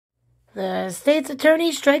The state's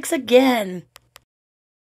attorney strikes again.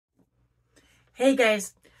 Hey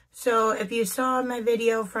guys, so if you saw my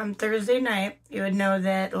video from Thursday night, you would know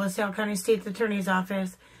that the LaSalle County State's Attorney's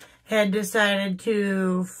Office had decided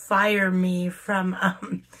to fire me from,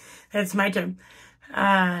 that's my term,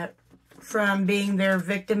 from being their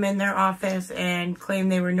victim in their office and claim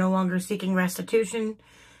they were no longer seeking restitution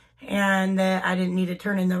and that I didn't need to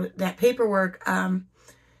turn in that paperwork,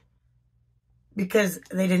 because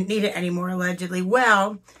they didn't need it anymore, allegedly.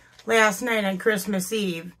 Well, last night on Christmas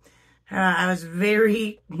Eve, I was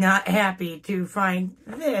very not happy to find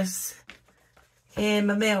this in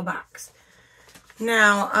my mailbox.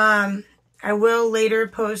 Now, I will later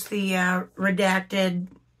post the redacted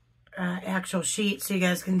actual sheet so you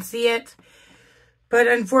guys can see it. But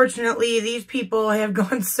unfortunately, these people have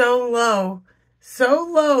gone so low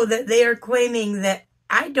that they are claiming that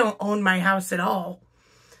I don't own my house at all.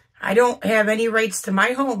 I don't have any rights to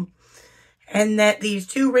my home. And that these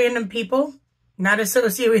two random people, not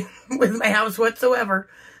associated with my house whatsoever,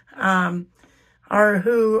 are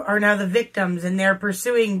who are now the victims. And they're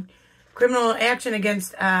pursuing criminal action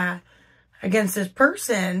against this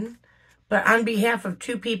person, but on behalf of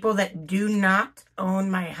two people that do not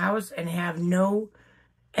own my house and have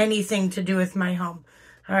anything to do with my home.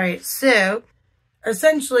 All right, so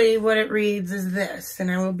essentially what it reads is this,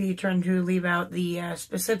 and I will be trying to leave out the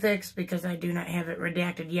specifics because I do not have it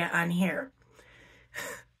redacted yet on here.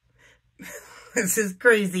 This is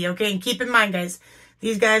crazy, okay? And keep in mind, guys,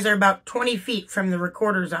 these guys are about 20 feet from the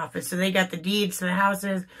recorder's office, so they got the deeds to the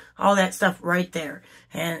houses, all that stuff right there.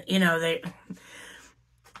 And, you know,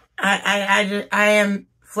 I am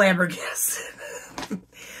flabbergasted.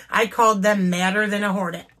 I called them madder than a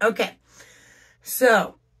hornet. Okay,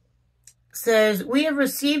 so says, we have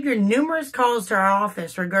received your numerous calls to our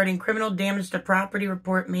office regarding criminal damage to property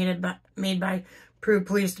report made by Peru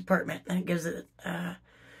Police Department. That gives it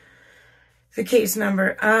the case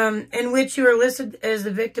number, in which you are listed as the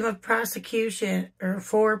victim of prosecution or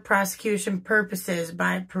for prosecution purposes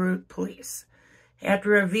by Peru Police. After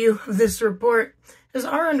review of this report, it is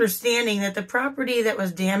our understanding that the property that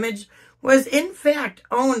was damaged was in fact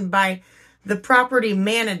owned by the property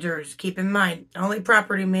managers. Keep in mind, the only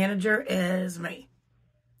property manager is me.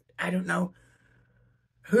 I don't know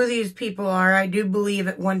who these people are. I do believe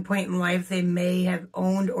at one point in life they may have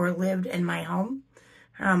owned or lived in my home.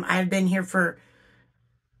 I've been here for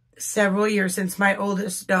several years, since my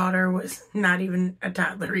oldest daughter was not even a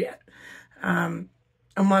toddler yet,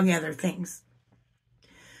 among other things.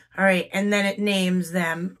 All right, and then it names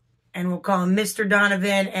them, and we'll call them Mr.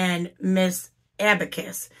 Donovan and Miss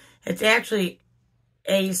Abacus. It's actually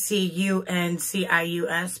A-C-U-N-C-I-U-S,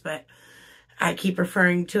 but I keep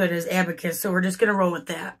referring to it as Abacus, so we're just going to roll with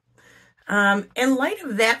that. In light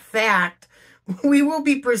of that fact, we will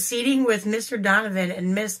be proceeding with Mr. Donovan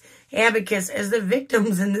and Miss Abacus as the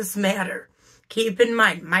victims in this matter. Keep in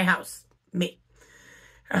mind, my house, me.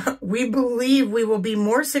 We believe we will be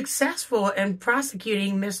more successful in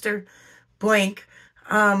prosecuting Mr. Blank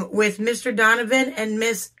with Mr. Donovan and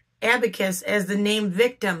Miss Abacus as the named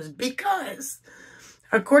victims because,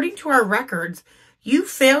 according to our records, you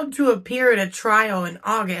failed to appear at a trial in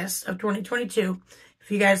August of 2022.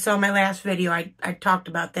 If you guys saw my last video, I talked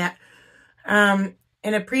about that. In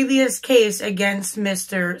a previous case against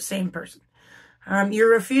Mr. Same person. Your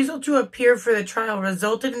refusal to appear for the trial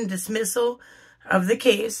resulted in dismissal of the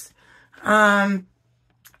case.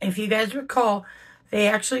 If you guys recall, they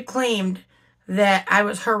actually claimed that I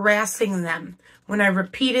was harassing them when I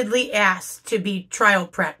repeatedly asked to be trial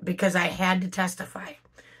prepped because I had to testify.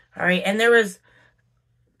 All right, and there was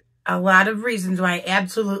a lot of reasons why I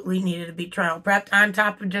absolutely needed to be trial prepped on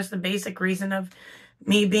top of just the basic reason of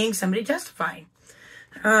me being somebody testifying.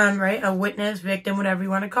 Right? A witness, victim, whatever you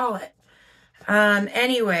want to call it.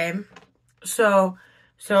 Anyway, so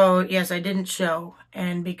yes, I didn't show.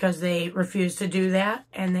 And because they refused to do that,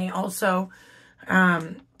 and they also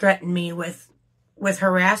threatened me with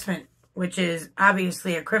harassment, which is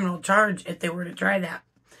obviously a criminal charge if they were to try that.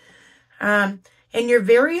 And your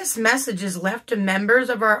various messages left to members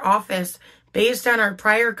of our office based on our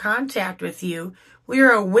prior contact with you, we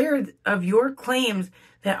are aware of your claims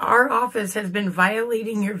that our office has been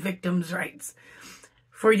violating your victims' rights.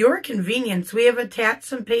 For your convenience, we have attached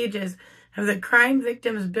some pages of the Crime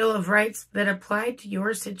Victims Bill of Rights that apply to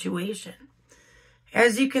your situation.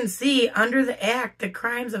 As you can see, under the Act, the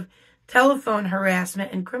crimes of telephone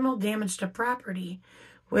harassment and criminal damage to property,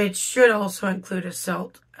 which should also include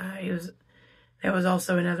assault. That was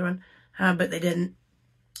also another one, but they didn't.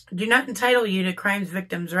 Do not entitle you to crimes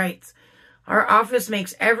victims' rights. Our office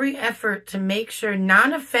makes every effort to make sure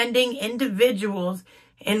non-offending individuals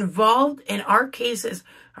involved in our cases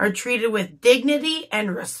are treated with dignity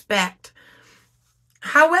and respect.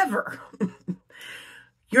 However,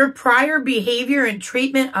 your prior behavior and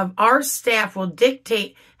treatment of our staff will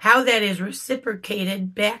dictate how that is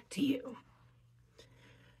reciprocated back to you.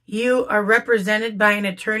 You are represented by an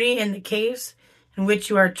attorney in the case in which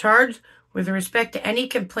you are charged. With respect to any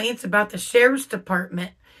complaints about the Sheriff's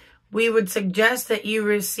Department, we would suggest that you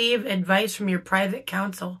receive advice from your private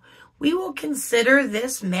counsel. We will consider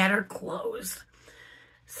this matter closed.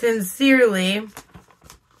 Sincerely,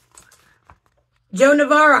 Joe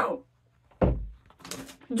Navarro.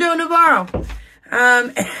 Joe Navarro.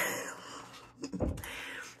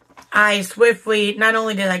 I swiftly, not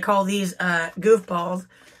only did I call these goofballs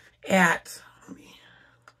at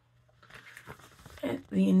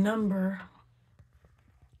the number,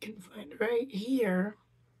 I can find it right here.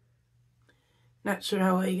 Not sure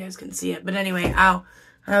how well you guys can see it, but anyway,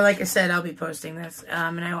 like I said, I'll be posting this,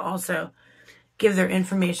 and I will also give their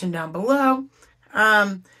information down below,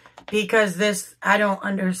 because this, I don't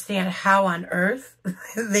understand how on earth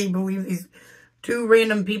they believe these two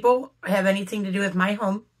random people have anything to do with my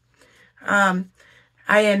home. I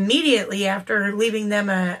immediately, after leaving them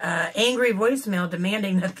a angry voicemail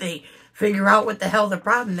demanding that they figure out what the hell the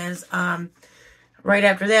problem is, right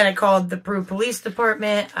after that, I called the Peru Police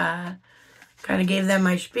Department, kind of gave them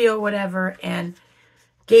my spiel, whatever, and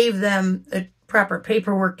gave them the proper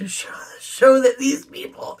paperwork to show that these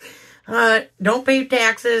people don't pay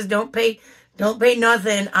taxes, don't pay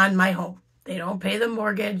nothing on my home. They don't pay the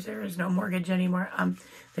mortgage. There is no mortgage anymore.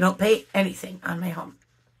 They don't pay anything on my home.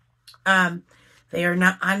 They are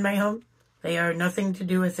not on my home. They are nothing to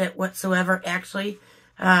do with it whatsoever. Actually,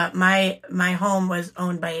 my home was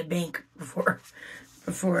owned by a bank before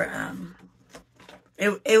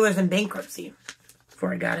it was in bankruptcy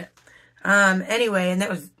before I got it. Anyway, and that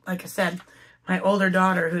was, like I said, my older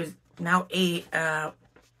daughter, who's now 8,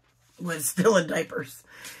 was still in diapers.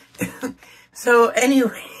 So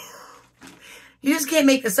anyway, you just can't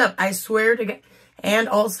make this up. I swear to God. And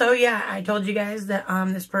also, yeah, I told you guys that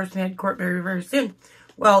this person had court very, very soon.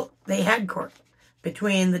 Well, they had court.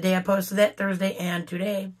 Between the day I posted that, Thursday, and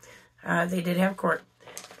today, they did have court.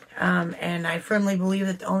 And I firmly believe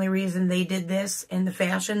that the only reason they did this in the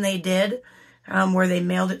fashion they did, where they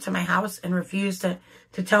mailed it to my house and refused to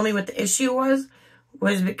tell me what the issue was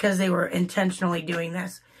because they were intentionally doing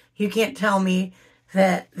this. You can't tell me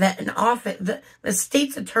that an office, the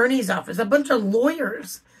state's attorney's office, a bunch of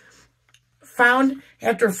lawyers found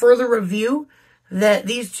after further review that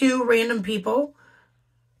these two random people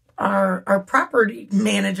are property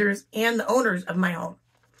managers and the owners of my home.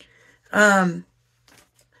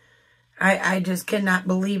 I just cannot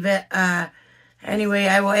believe it. Anyway,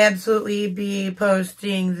 I will absolutely be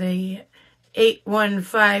posting the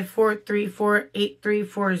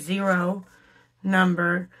 815-434-8340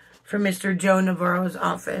 number for Mr. Joe Navarro's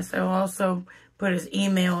office. I will also put his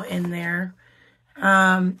email in there.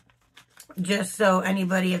 Just so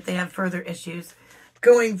anybody, if they have further issues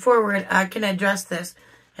going forward, can address this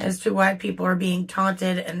as to why people are being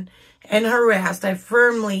taunted and harassed. I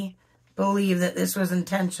firmly believe that this was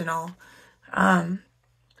intentional. When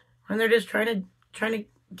they're just trying to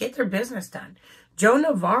get their business done. Joe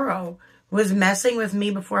Navarro was messing with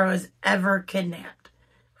me before I was ever kidnapped.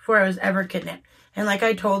 And like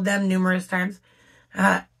I told them numerous times,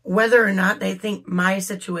 whether or not they think my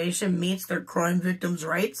situation meets their crime victims'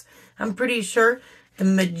 rights, I'm pretty sure the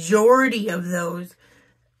majority of those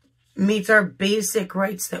meets our basic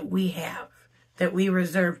rights that we have, that we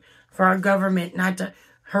reserve for our government not to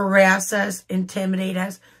harass us, intimidate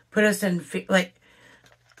us, put us in, like,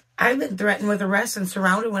 I've been threatened with arrest and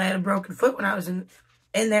surrounded when I had a broken foot when I was in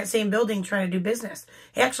that same building trying to do business.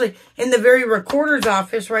 Actually, in the very recorder's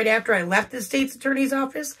office, right after I left the state's attorney's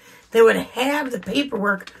office, they would have the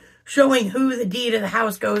paperwork showing who the deed of the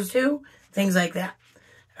house goes to, things like that.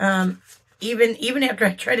 Even after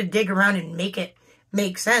I tried to dig around and make it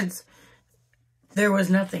make sense, there was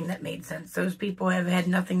nothing that made sense. Those people have had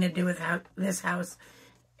nothing to do with this house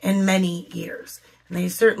in many years. And they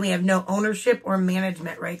certainly have no ownership or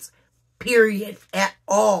management rights, period, at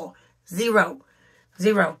all. Zero.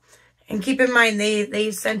 And keep in mind,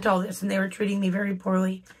 they sent all this and they were treating me very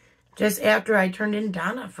poorly just after I turned in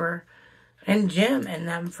Donna and Jim and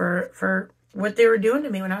them for what they were doing to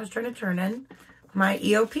me when I was trying to turn in my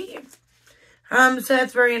EOP. So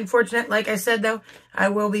that's very unfortunate. Like I said, though, I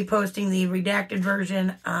will be posting the redacted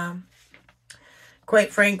version.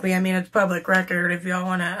 Quite frankly, I mean, it's public record. If y'all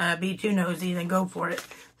want to be too nosy, then go for it.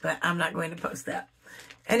 But I'm not going to post that.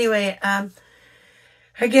 Anyway,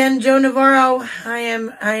 again, Joe Navarro, I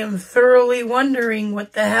am thoroughly wondering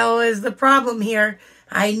what the hell is the problem here.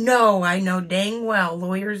 I know dang well.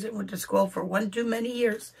 Lawyers that went to school for one too many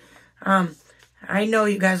years. I know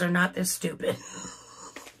you guys are not this stupid.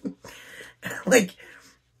 Like,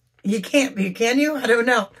 you can't be, can you? I don't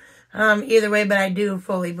know. Either way, but I do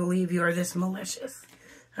fully believe you are this malicious.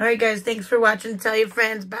 All right, guys, thanks for watching. Tell your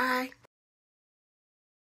friends. Bye.